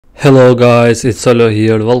Hello guys, it's Solo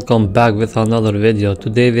here. Welcome back with another video.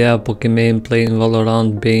 Today we have Pokimane playing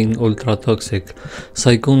Valorant being ultra toxic.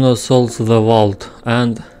 Sykkuno solves the vault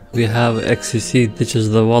and we have xQc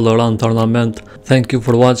ditches the Valorant tournament. Thank you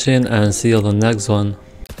for watching and see you on the next one.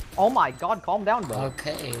 Oh my god, calm down, bro.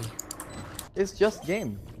 Okay. It's just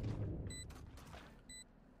game.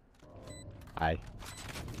 Hi.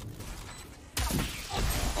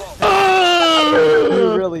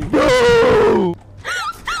 Really?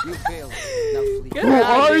 You failed. Now sleep. Who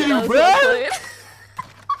are you, bro?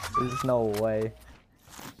 There's no way.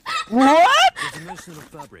 What? The dimensional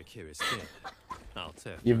fabric here is thin. I'll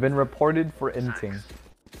tell. You've been reported for inting.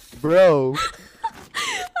 Bro.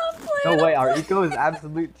 No way, our eco is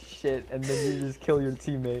absolute shit and then you just kill your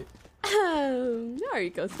teammate. Our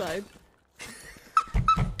eco's fine.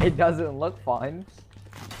 It doesn't look fine.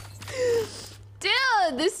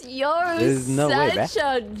 Dude, this Yoru There's is no way, such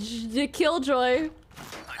a killjoy.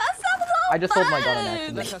 That sounds so I just sold my gun on fun.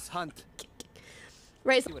 accident. Let us hunt.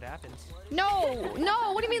 Right. See what happens. No,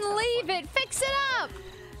 what do you mean leave it? Fix it up.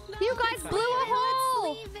 You guys blew a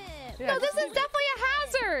hole. No, this is definitely a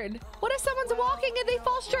hazard. What if someone's walking and they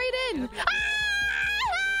fall straight in? Ah!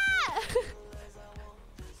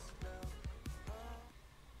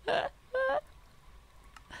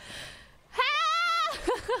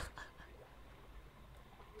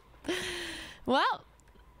 Well,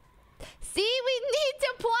 see, we need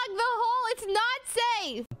to plug the hole. It's not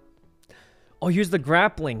safe. Oh, use the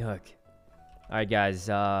grappling hook. All right, guys.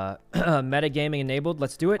 Metagaming enabled.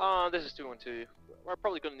 Let's do it. This is 212. We're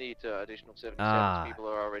probably gonna need additional 77. Ah, People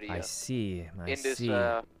are already I see. I in this see.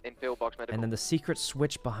 in pillbox medical. And then the secret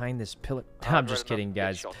switch behind this pillar. I'd I'm just rather kidding, not get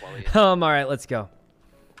guys. shot while he- All right, let's go.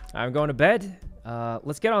 I'm going to bed.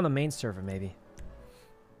 Let's get on the main server, maybe.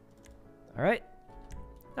 All right.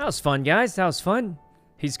 That was fun, guys. That was fun.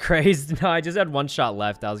 He's crazed. No, I just had one shot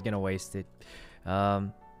left. I was gonna waste it. All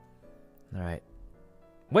right.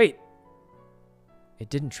 Wait. It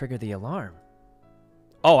didn't trigger the alarm.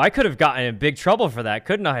 Oh, I could have gotten in big trouble for that,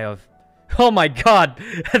 couldn't I have? Oh my god.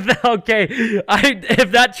 Okay.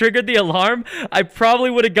 If that triggered the alarm, I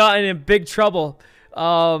probably would have gotten in big trouble.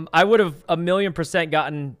 I would have 1,000,000%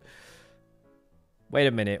 gotten... Wait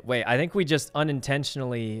a minute. Wait, I think we just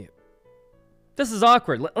unintentionally... This is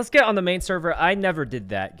awkward. Let's get on the main server. I never did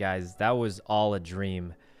that, guys. That was all a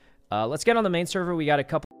dream. Let's get on the main server. We got a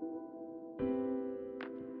couple...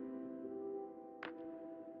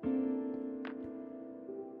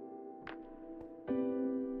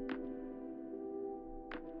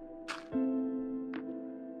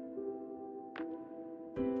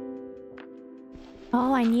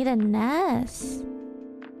 Oh, I need a nest.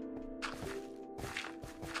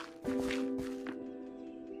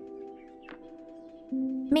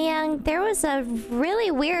 Man, there was a really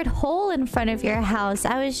weird hole in front of your house.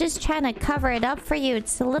 I was just trying to cover it up for you.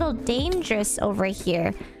 It's a little dangerous over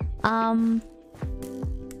here.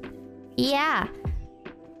 Yeah.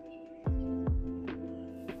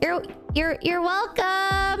 You're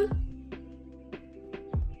welcome.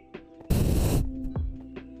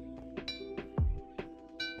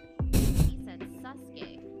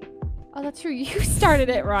 Oh, that's true. You started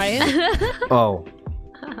it, Ryan. Oh.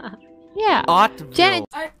 Yeah. Janet.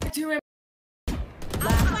 Last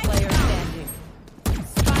player standing.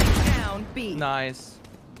 Spike down, B. Nice.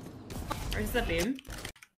 Where's the boom?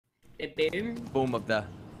 The boom. Boom up there.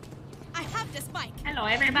 I have the spike. Hello,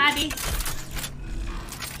 everybody.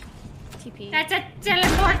 TP. That's a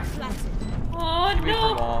teleport. Oh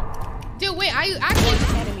no. Dude, wait. I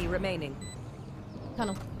actually. Enemy remaining.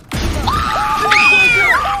 Tunnel.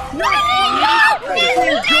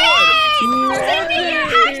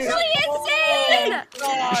 Actually insane.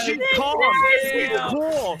 She's calm. She's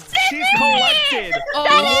cool. She's collected.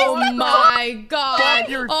 Oh my god.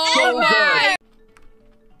 You're Oh so my.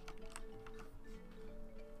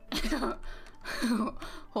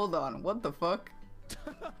 Hold on. What the fuck?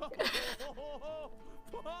 Pause.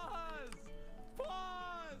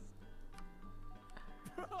 Pause.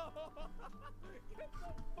 Bro. Get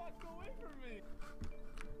the fuck away from me.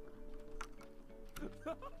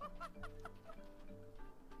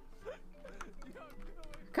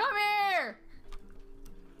 Come here!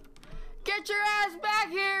 Get your ass back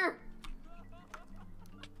here!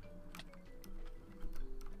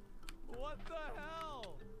 What the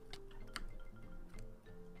hell?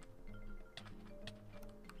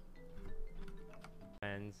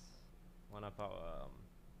 Friends. One of our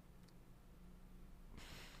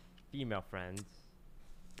female friends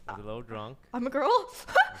was a little drunk. I'm a girl.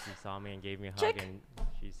 And she saw me and gave me a hug Check. and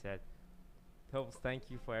she said, "Topes, thank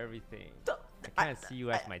you for everything. I can't see you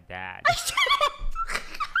as my dad."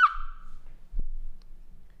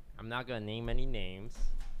 I'm not gonna name any names,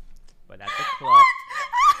 but at the club.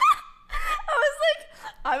 I was like,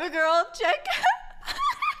 I'm a girl, check.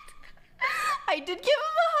 I did give him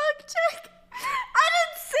a hug, check. I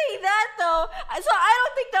didn't say that though, so I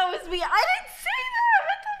don't think that was me. I didn't say that.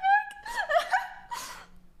 What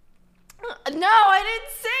the fuck? No, I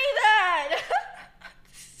didn't say that.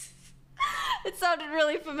 It sounded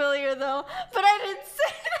really familiar though, but I didn't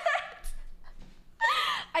say that.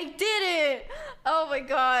 I didn't. Oh my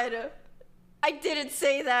god. I didn't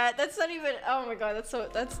say that. That's not even. Oh my god, that's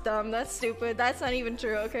dumb. That's stupid. That's not even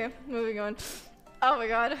true. Okay, moving on. Oh my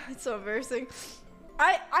god, it's so embarrassing.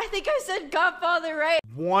 I think I said Godfather, right?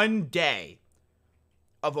 1 day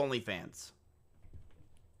of OnlyFans.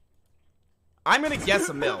 I'm gonna guess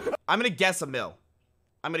a mil. I'm gonna guess a mil.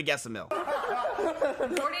 48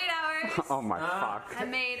 hours. Oh my fuck. I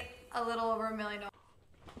made a little over $1 million.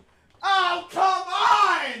 Oh, come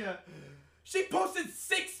on! She posted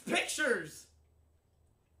 6 pictures!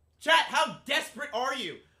 Chat, how desperate are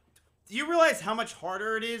you? Do you realize how much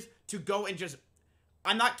harder it is to go and just...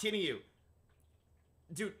 I'm not kidding you.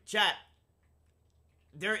 Dude, chat.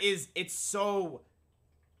 It's so...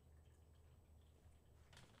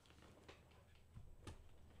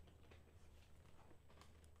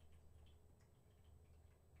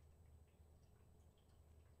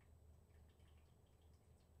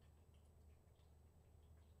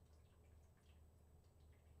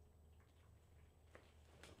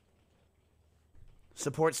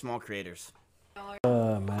 Support small creators.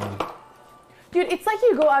 Man. Dude, it's like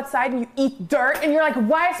you go outside and you eat dirt and you're like,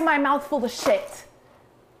 why is my mouth full of shit?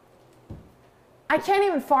 I can't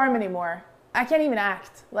even farm anymore. I can't even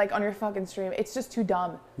act like on your fucking stream. It's just too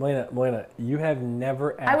dumb. Moina, you have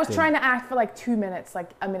never acted. I was trying to act for like 2 minutes, like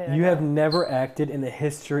a minute You ago. have never acted in the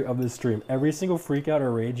history of the stream. Every single freak out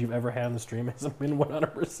or rage you've ever had on the stream has been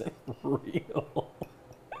 100% real.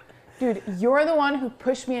 Dude, you're the one who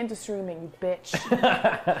pushed me into streaming, you bitch.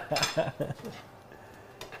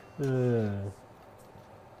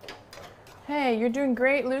 Hey, you're doing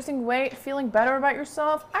great, losing weight, feeling better about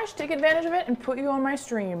yourself. I should take advantage of it and put you on my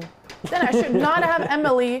stream. Then I should not have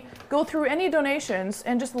Emily go through any donations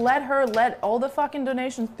and just let her let all the fucking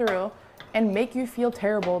donations through and make you feel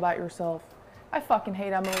terrible about yourself. I fucking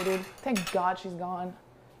hate Emily, dude. Thank God she's gone.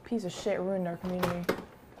 Piece of shit ruined our community.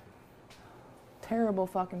 Terrible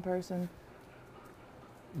fucking person.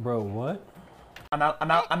 Bro, what? I'm out.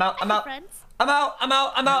 I'm out Friends. I'm out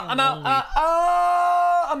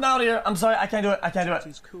here. I'm sorry, I can't do it.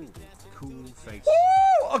 She's cool. Cool face.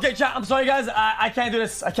 Woo! Okay, chat, I'm sorry guys. I can't do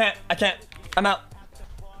this. I can't. I'm out.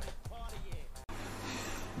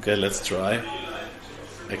 Okay, let's try.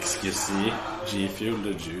 xQc, G Fuel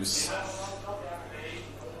the juice.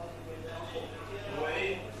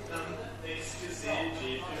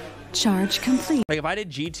 Charge complete. Like if I did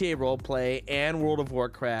GTA roleplay and World of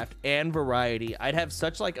Warcraft and Variety, I'd have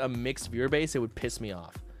such like a mixed viewer base. It would piss me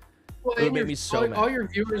off. Well, it would make me so mad. All your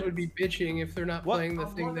viewers would be bitching if they're not playing the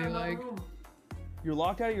thing they like. You're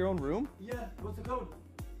locked out of your own room? Yeah. What's the code?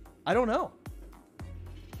 I don't know.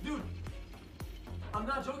 Dude, I'm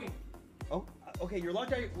not joking. Oh, okay. You're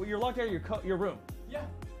locked out. You're locked out of your room. Yeah.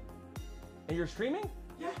 And you're streaming?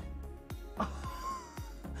 Yeah.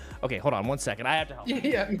 Okay, hold on 1 second. I have to help.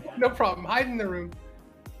 Yeah, no problem. Hide in the room.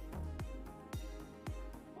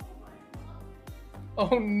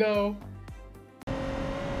 Oh no. 10-4,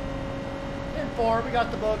 we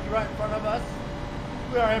got the bogey right in front of us.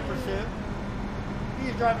 We are in pursuit. He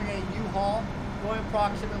is driving a U-Haul, going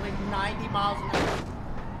approximately 90 miles an hour.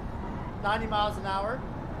 90 miles an hour.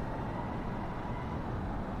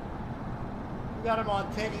 We got him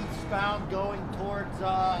on 10 eastbound, going towards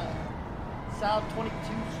South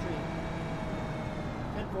 22th Street.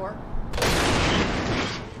 10-4.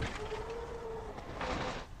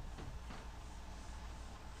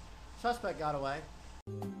 Suspect got away.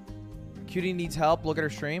 Cutie needs help. Look at her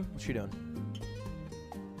stream. What's she doing?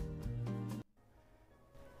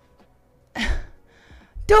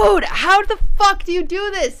 Dude, how the fuck do you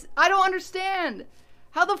do this? I don't understand.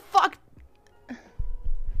 How the fuck?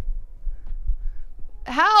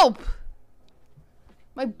 Help!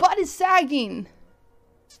 My butt is sagging.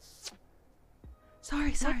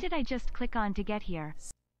 Sorry. What did I just click on to get here?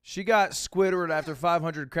 She got Squidward after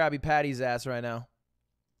 500 Krabby Patty's ass right now.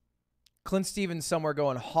 Clint Stevens somewhere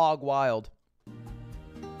going hog wild.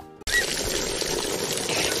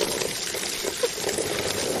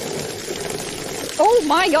 Oh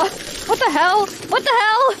my god! What the hell? What the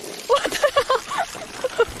hell? What the hell?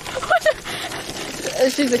 What the...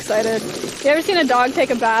 She's excited. You ever seen a dog take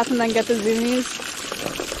a bath and then get the zoomies?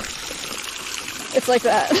 It's like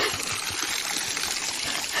that.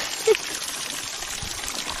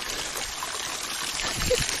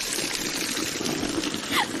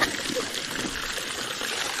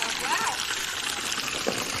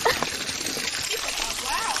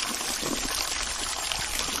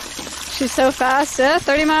 She's so fast.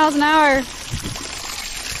 30 miles an hour.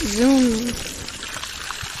 Zoom.